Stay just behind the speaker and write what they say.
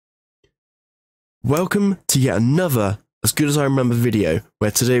Welcome to yet another As Good As I Remember video, where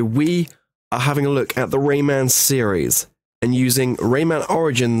today we are having a look at the Rayman series, and using Rayman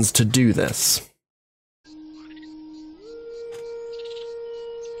Origins to do this.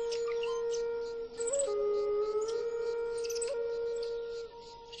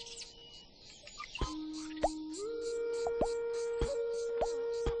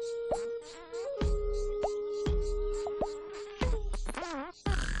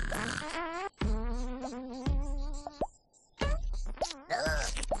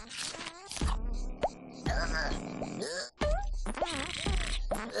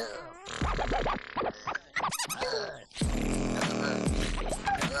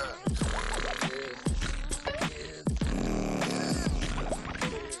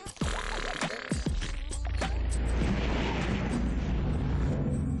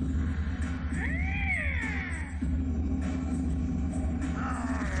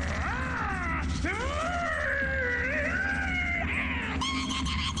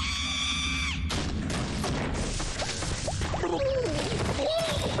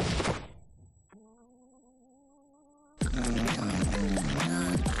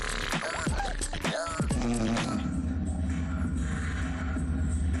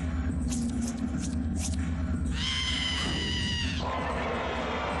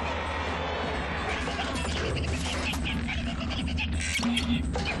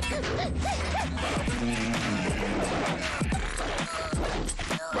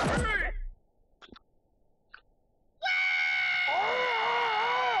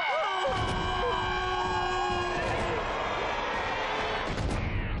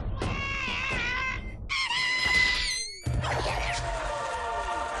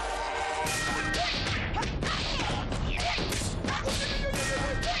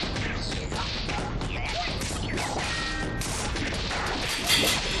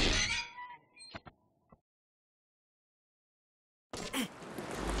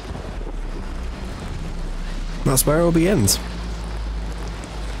 That's where it all begins.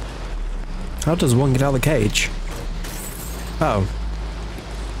 How does one get out of the cage? Oh.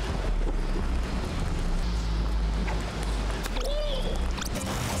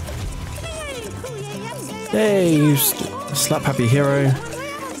 Hey, you slap happy hero.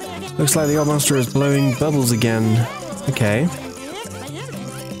 Looks like the old monster is blowing bubbles again. Okay.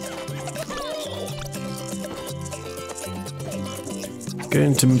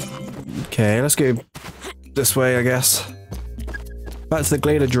 Going to... Okay, let's go this way, I guess. Back to the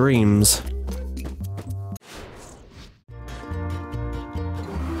Glade of Dreams.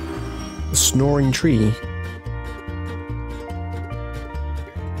 The Snoring Tree.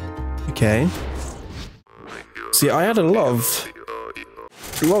 Okay. See, I had a lot of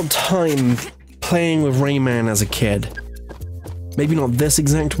time playing with Rayman as a kid. Maybe not this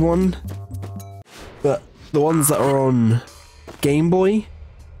exact one, but the ones that are on Game Boy,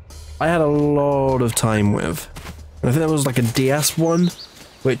 I had a lot of time with. And I think there was like a DS one,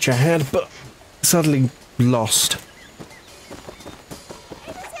 which I had, but sadly lost.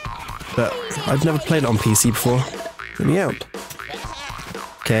 But I've never played it on PC before. Let me out.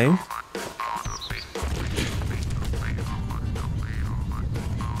 Okay.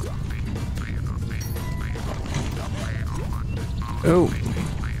 Oh.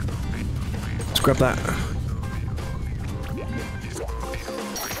 Let's grab that.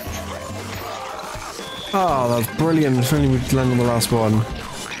 Oh, that was brilliant. If only we'd land on the last one.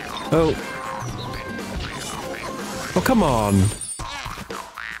 Oh. Oh, come on.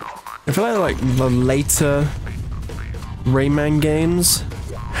 I feel like the later Rayman games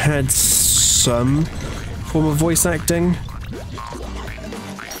had some form of voice acting.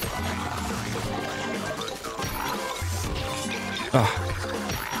 Ah.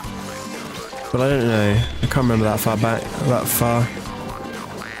 But I don't know. I can't remember that far back. That far.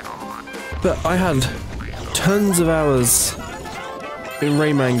 But I had tons of hours in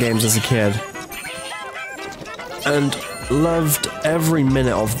Rayman games as a kid, and loved every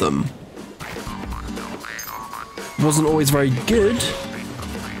minute of them. Wasn't always very good,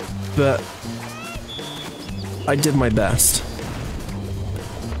 but I did my best.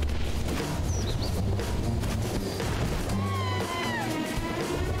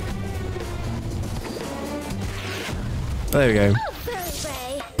 There we go.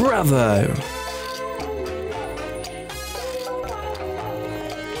 Bravo!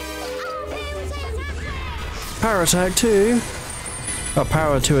 Power attack too. Oh,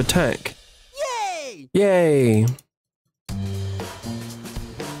 power to attack. Yay! Yay!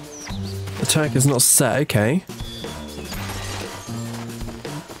 Attack is not set, okay.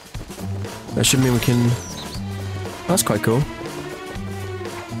 That should mean we can... That's quite cool.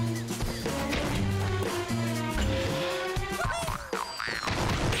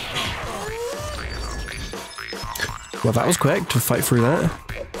 Well, that was quick to fight through that.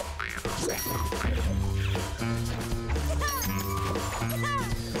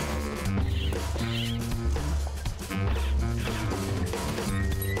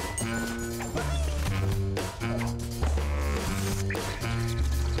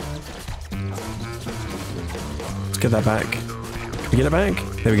 Let's get that back. Can we get it back?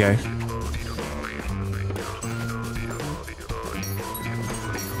 There we go.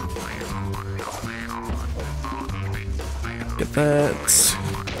 Get that.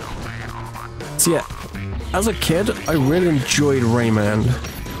 So yeah, as a kid, I really enjoyed Rayman.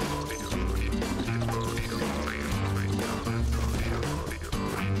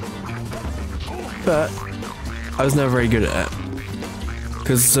 But I was never very good at it.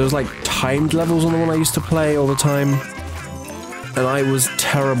 Because there was like timed levels on the one I used to play all the time. And I was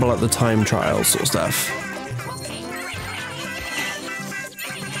terrible at the time trials sort of stuff.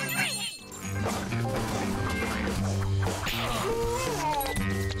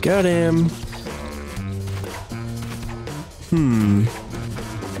 Got him.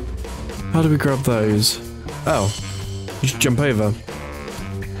 How do we grab those? Oh, just jump over.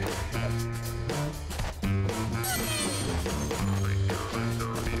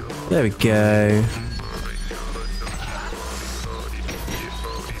 There we go.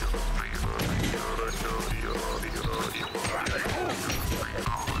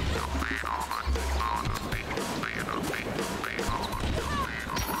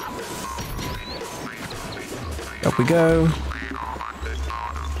 Up we go.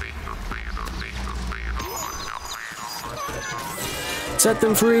 Set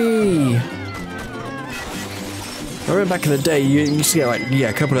them free! I remember back in the day, you used to get like,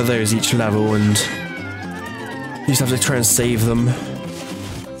 a couple of those each level, and you used to have to try and save them.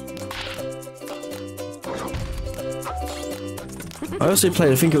 I also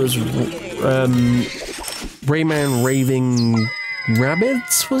played, I think it was Rayman Raving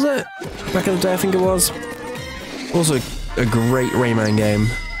Rabbids, was it? Back in the day, I think it was. Also a great Rayman game.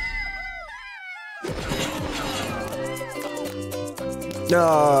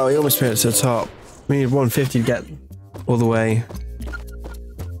 Oh, he almost made it to the top. We need 150 to get all the way.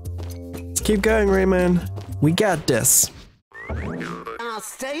 Let's keep going, Rayman. We got this.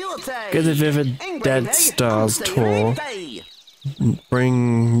 Get the Vivid Dead Stars tour.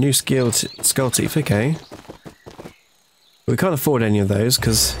 Bring new skull teeth, okay. We can't afford any of those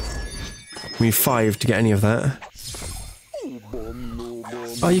because we need 5 to get any of that.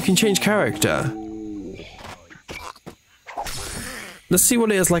 Oh, you can change character. Let's see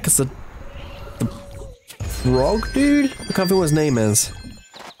what it is like as the frog dude? I can't think what his name is.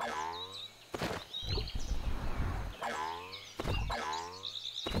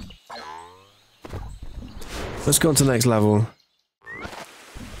 Let's go on to the next level.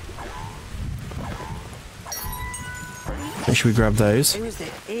 Make sure we grab those.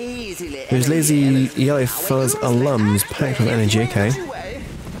 Those lazy yellow fuzz alums packed with energy, okay.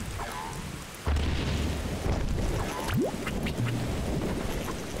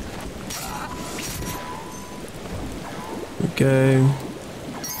 Go.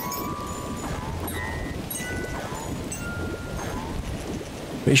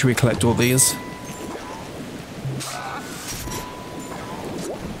 Make sure we collect all these.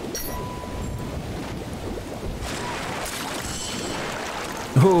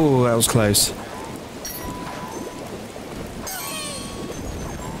 Oh, that was close.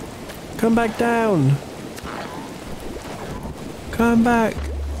 Come back down. Come back.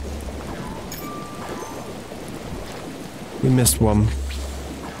 We missed one.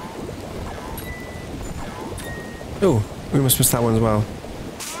 Oh, we almost missed that one as well.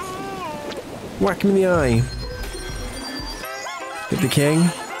 Whack him in the eye. Hit the king.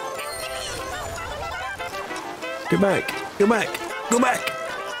 Go back. Go back. Go back.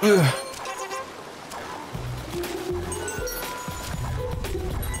 Ugh.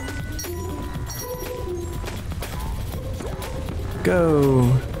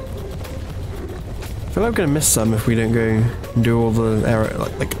 Go. I feel like I'm gonna miss some if we don't go and do all the area,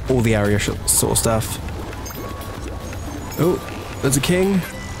 like all the area sort of stuff. Oh, there's a king.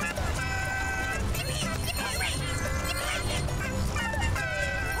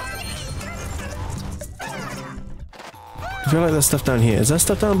 I feel like there's stuff down here. Is there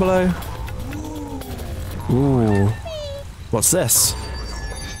stuff down below? Ooh, what's this?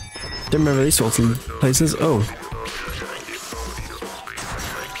 Didn't remember these sorts of places. Oh.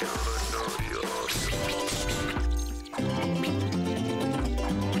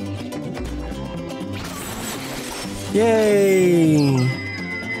 Yay!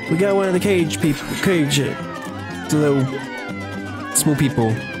 We got one of the cage people. The little small people.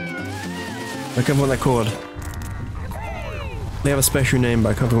 I can't remember what they're called. They have a special name, but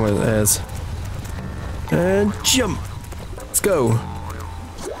I can't think what it is. And jump! Let's go!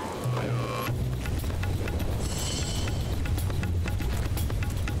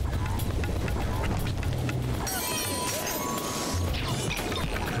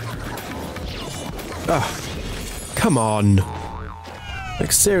 Ah, come on!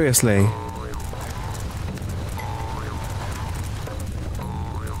 Like, seriously?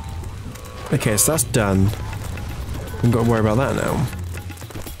 Okay, so that's done. I've got to worry about that now.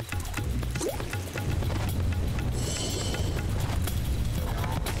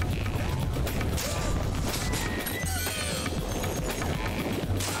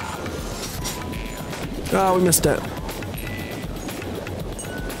 Oh, we missed it.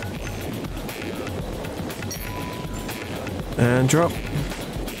 And drop.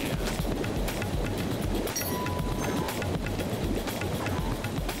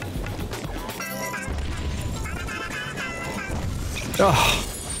 Oh,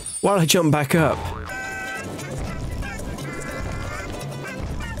 why did I jump back up?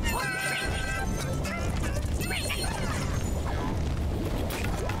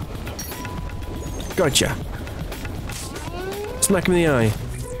 Gotcha. Smack him in the eye.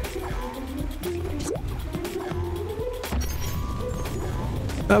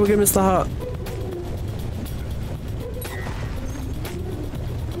 Oh, we're gonna miss the heart.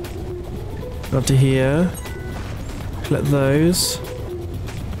 Up to here. Collect those.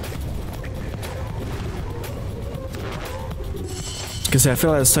 Because I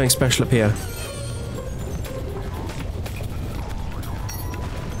feel like there's something special up here.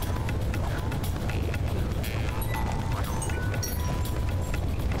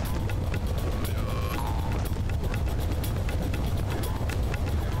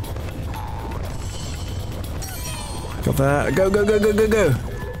 Got that. Go, go, go, go, go, go!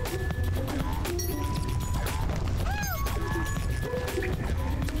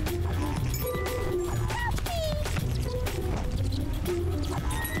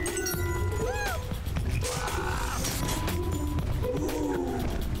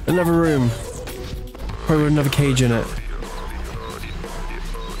 Another room. Probably with another cage in it.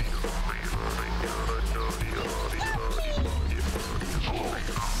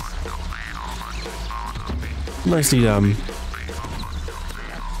 Nicely done.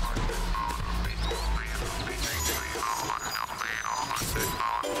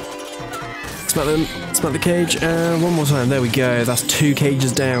 Smack the cage, and one more time. There we go. That's 2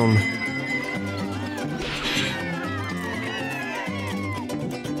 cages down.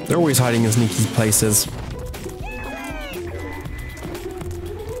 They're always hiding in sneaky places.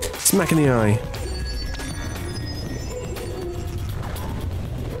 Smack in the eye.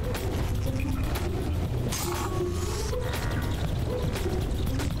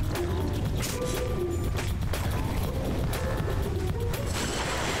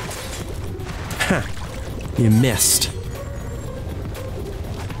 Ha! You missed.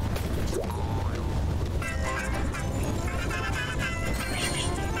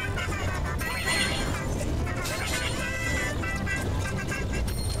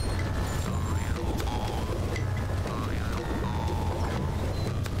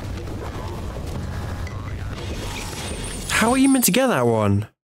 How are you meant to get that one?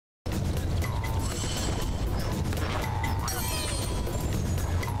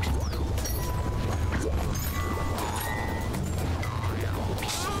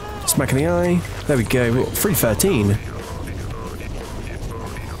 Smack in the eye. There we go. 313.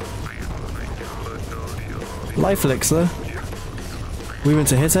 Life elixir. We meant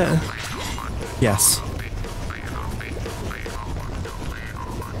to hit it? Yes.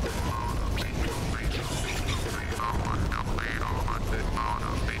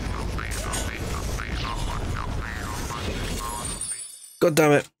 God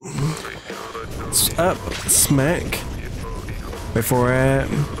damn it. Up, smack. Wait for it.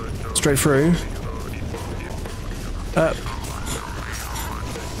 Straight through. Up.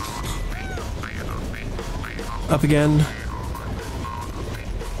 Up again.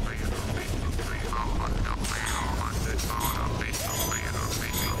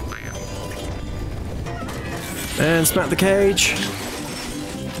 And smack the cage.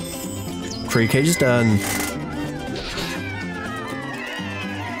 3 cages done.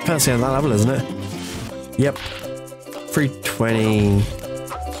 Fancy on that level, isn't it? Yep. 320.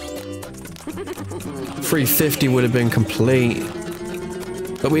 350 would have been complete.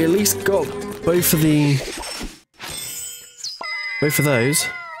 But we at least got both of those.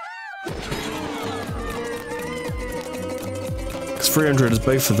 Because 300 is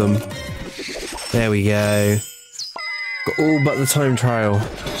both of them. There we go. Got all but the time trial.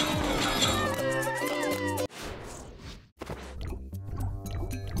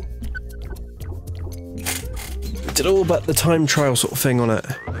 did all but the time trial sort of thing on it.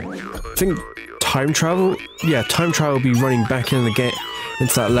 I think time travel? Yeah, time trial will be running back in the game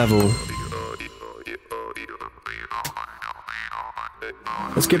into that level.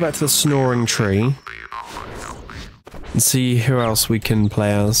 Let's get back to the snoring tree and see who else we can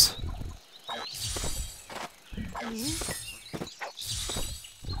play as.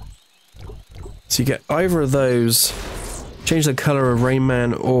 So you get either of those, change the color of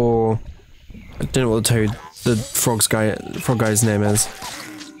Rayman, or I don't know what the frog guy's name is.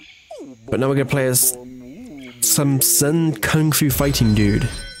 But now we're gonna play as some Zen Kung Fu fighting dude.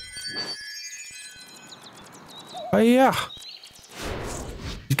 Oh yeah!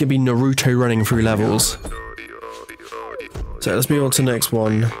 He's gonna be Naruto running through levels. So let's move on to the next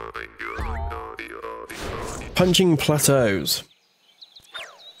one. Punching plateaus.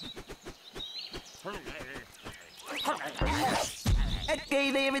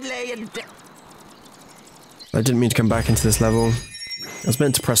 I didn't mean to come back into this level. I was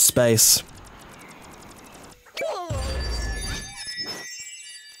meant to press space.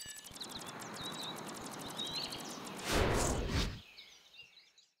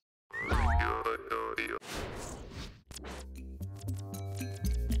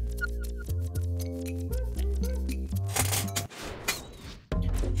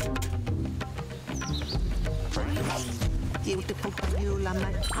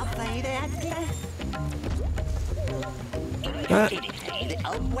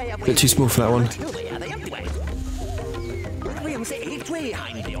 Bit too small for that one.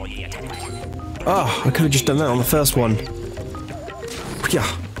 Oh, I could have just done that on the first one. Yeah.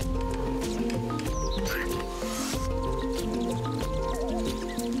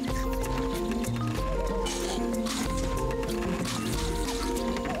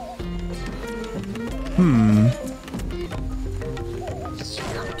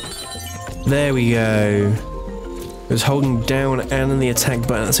 There we go. It was holding down and then the attack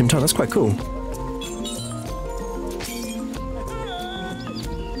button at the same time. That's quite cool.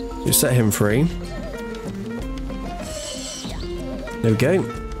 You set him free. There we go.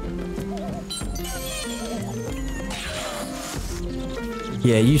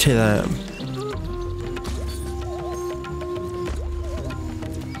 Yeah, you take that.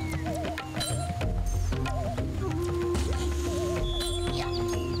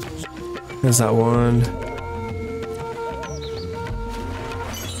 There's that one.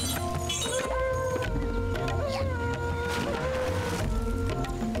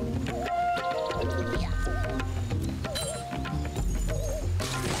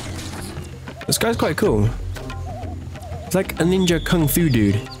 This guy's quite cool. It's like a ninja kung fu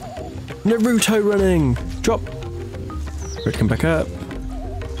dude. Naruto running! Drop! Right, come back up.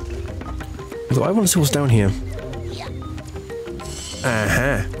 Although I want to see what's down here.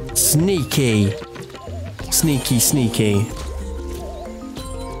 Aha! Sneaky! Sneaky, sneaky.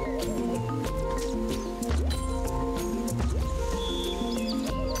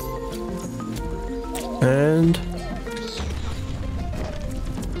 And...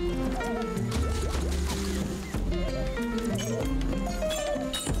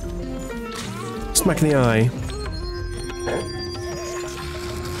 smack in the eye.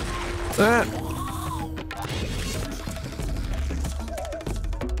 Ah!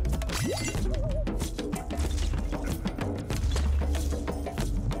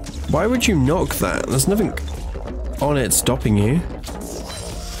 Why would you knock that? There's nothing on it stopping you.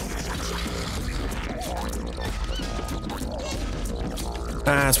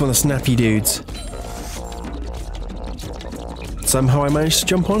 Ah, it's one of the snappy dudes. Somehow I managed to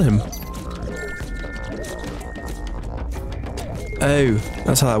jump on him. Oh,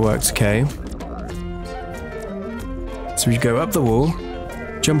 that's how that works, okay. So we go up the wall,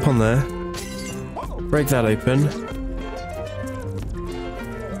 jump on there, break that open.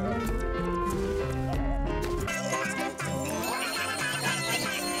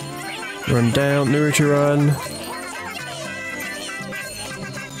 Run down, Naruto run.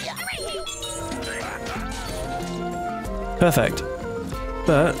 Perfect.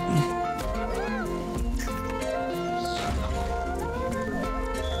 But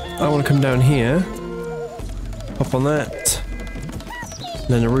I want to come down here, hop on that,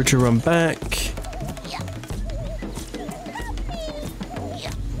 then Naruto run back.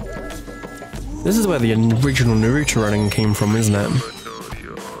 This is where the original Naruto running came from, isn't it?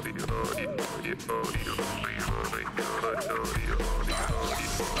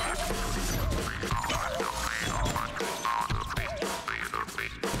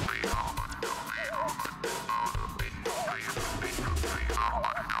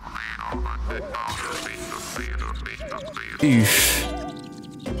 Oof.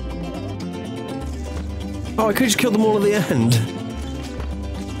 Oh, I could just kill them all at the end.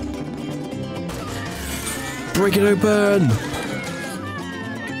 Break it open!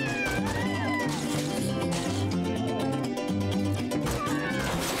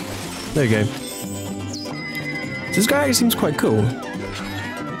 There you go. This guy actually seems quite cool.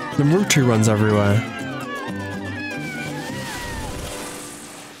 The root tree runs everywhere.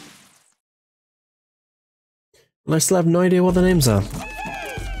 And I still have no idea what the names are.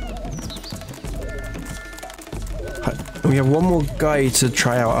 We have one more guy to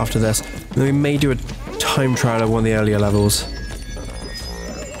try out after this. And then we may do a time trial of one of the earlier levels.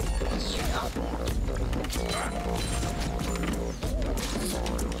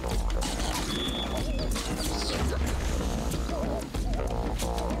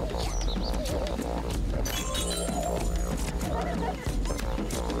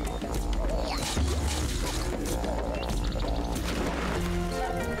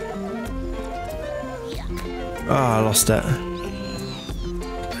 Ah, I lost it.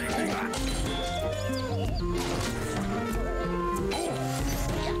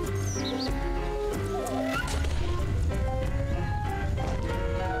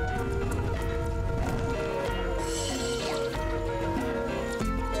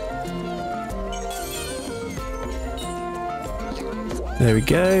 There we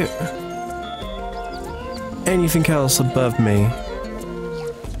go. Anything else above me?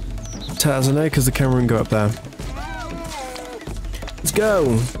 As I know, because the camera can go up there. Let's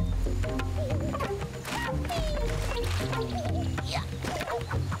go!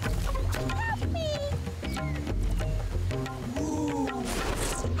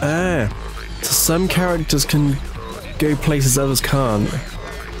 Ah, so some characters can go places others can't.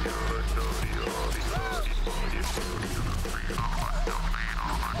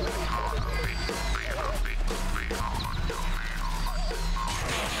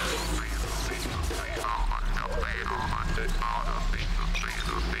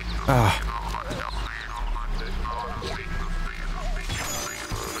 Ah.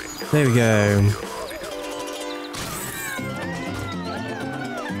 There we go. And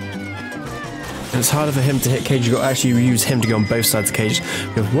it's harder for him to hit cage. You've got to actually use him to go on both sides of the cage.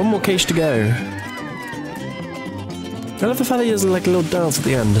 We have one more cage to go. I love the fact that he has like a little dance at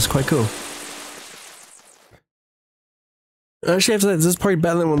the end. It's quite cool. Actually, I have to say, this is probably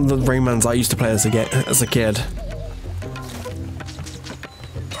better than one of the Raymans I used to play as a kid.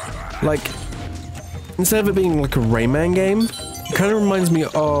 Like, instead of it being like a Rayman game, it kind of reminds me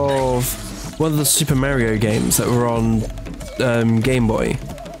of one of the Super Mario games that were on Game Boy,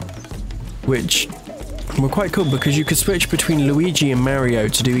 which were quite cool because you could switch between Luigi and Mario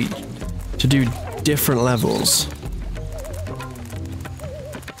to do different levels.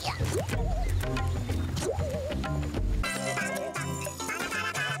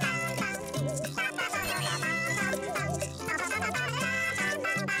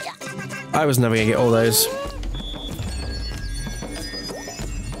 I was never gonna get all those.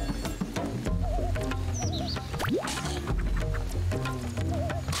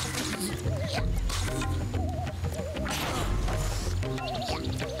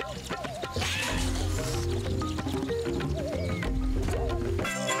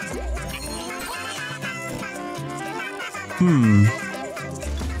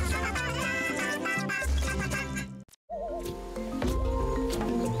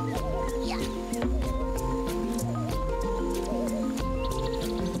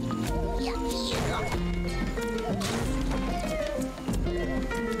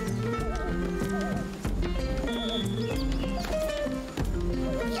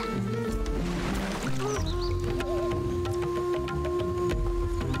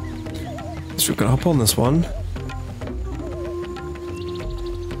 So we're gonna hop on this one.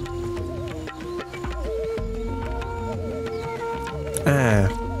 Ah.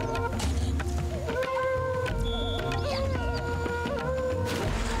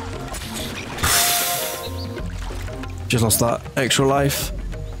 Just lost that extra life.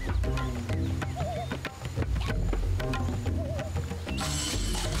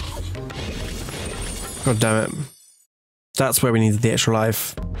 God damn it. That's where we needed the extra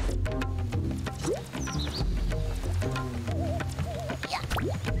life.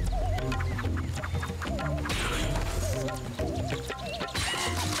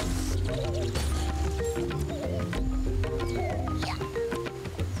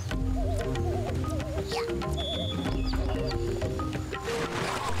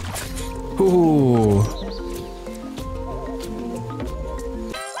 Ooh.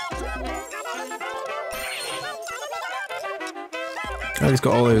 Oh, he's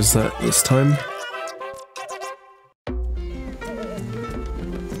got all those this time.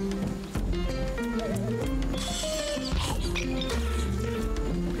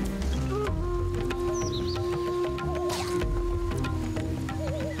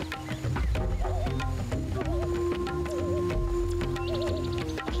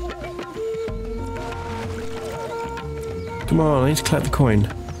 Come on, I need to collect the coin.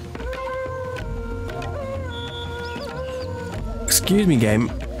 Excuse me, game.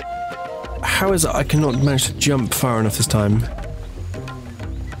 How is it I cannot manage to jump far enough this time?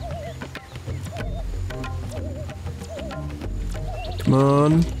 Come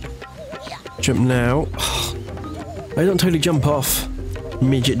on. Jump now. I don't totally jump off,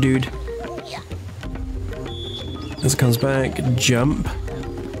 midget dude. As it comes back, jump.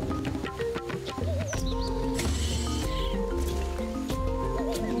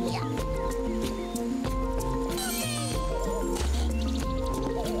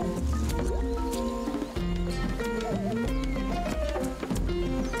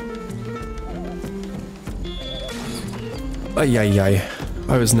 Ay, ay, ay.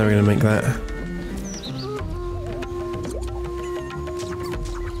 I was never going to make that.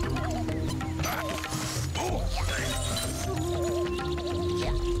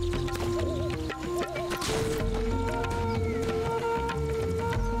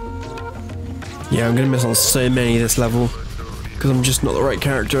 Yeah, I'm going to miss on so many this level, because I'm just not the right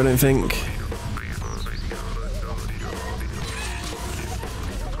character, I don't think.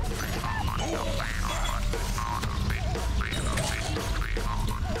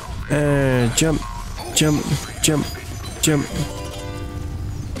 Jump, jump, jump, jump.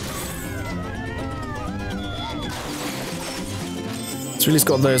 It's really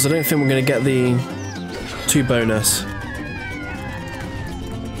got those. I don't think we're going to get the 2 bonus.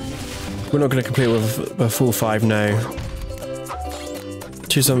 We're not going to complete with a full 5 now.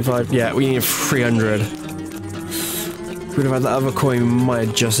 275, yeah, we need 300. If we'd have had that other coin, we might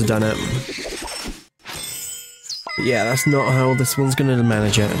have just done it. But yeah, that's not how this one's going to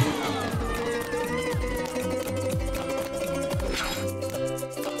manage it.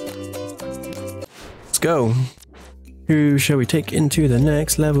 Let's go. Who shall we take into the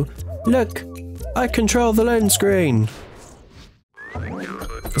next level? Look! I control the loading screen!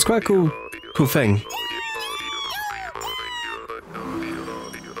 It's quite a cool thing.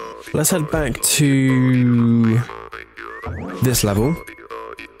 Let's head back to this level.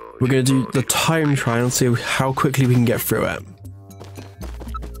 We're going to do the time trial and see how quickly we can get through it.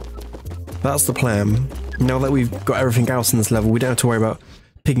 That's the plan. Now that we've got everything else in this level, we don't have to worry about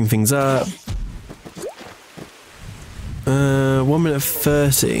picking things up. 1 minute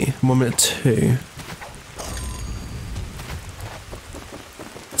 30, 1 minute 2.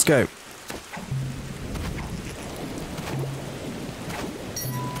 Let's go.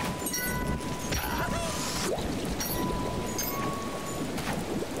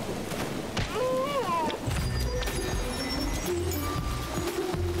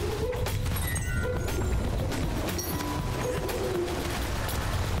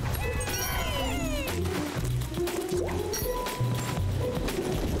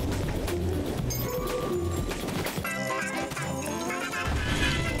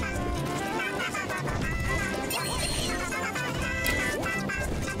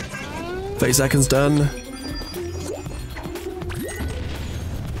 Seconds done.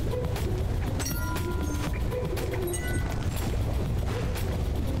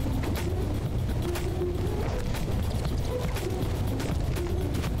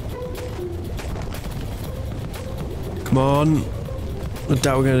 Come on. I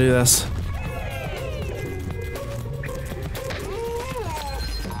doubt we're gonna do this.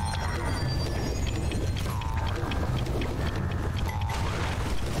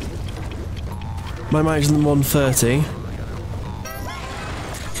 My mileage is 130.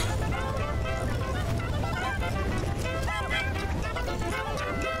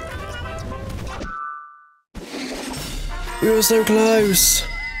 We were so close!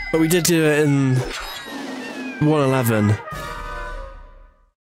 But we did do it in 1:11.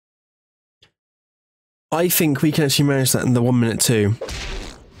 I think we can actually manage that in the 1 minute 2.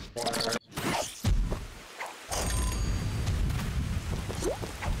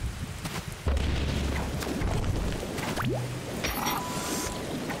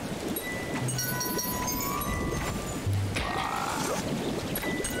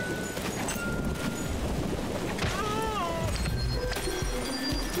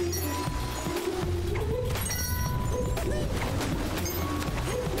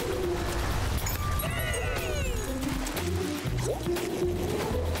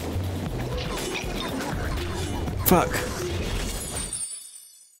 Fuck.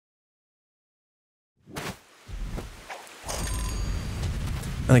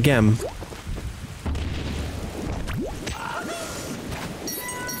 And again.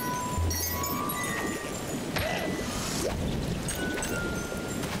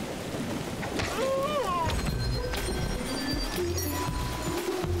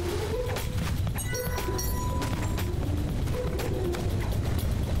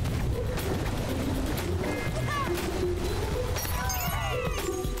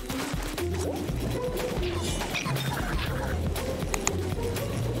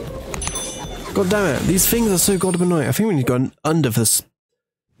 God damn it, these things are so goddamn annoying. I think we need to go under for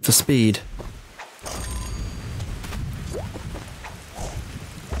speed.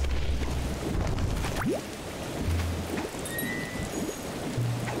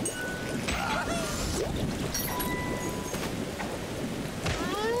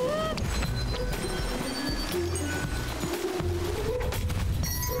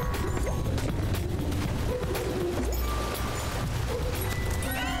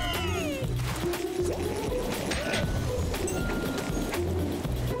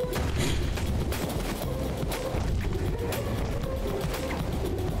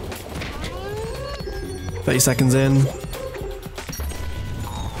 Seconds in.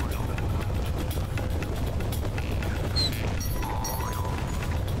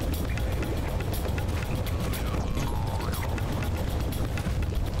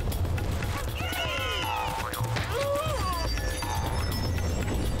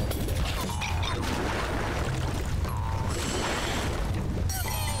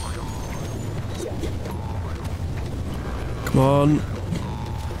 Come on.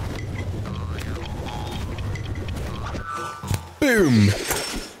 Boom!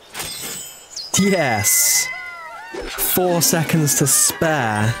 Yes! 4 seconds to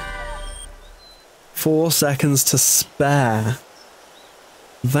spare. 4 seconds to spare.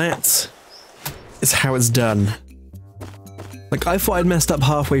 That is how it's done. Like, I thought I'd messed up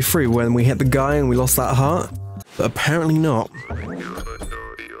halfway through when we hit the guy and we lost that heart, but apparently not.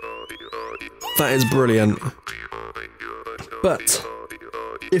 That is brilliant. But,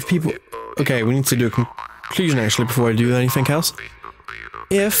 if people... Okay, we need to do a conclusion actually before I do anything else.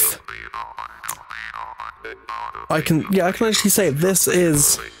 If... I can actually say this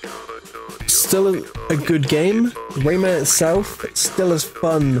is still a good game. Rayman itself, it's still as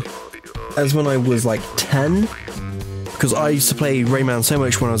fun as when I was like 10. Because I used to play Rayman so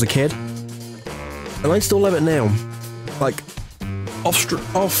much when I was a kid. And I still love it now. Like, off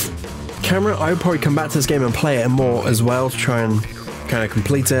camera, I would probably come back to this game and play it more as well to try and kind of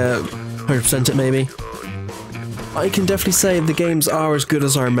complete it, 100% it maybe. I can definitely say the games are as good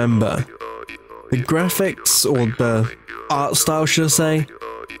as I remember. The graphics, or the art style should I say,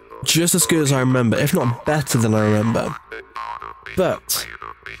 just as good as I remember, if not better than I remember. But,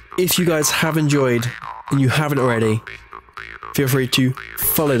 if you guys have enjoyed, and you haven't already, feel free to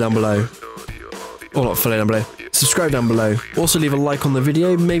follow down below. Or not follow down below, subscribe down below. Also leave a like on the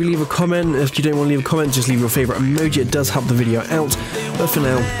video, maybe leave a comment. If you don't want to leave a comment, just leave your favourite emoji, it does help the video out. But for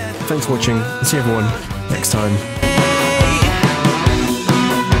now, thanks for watching, and see everyone next time.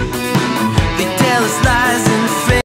 They tell us lies.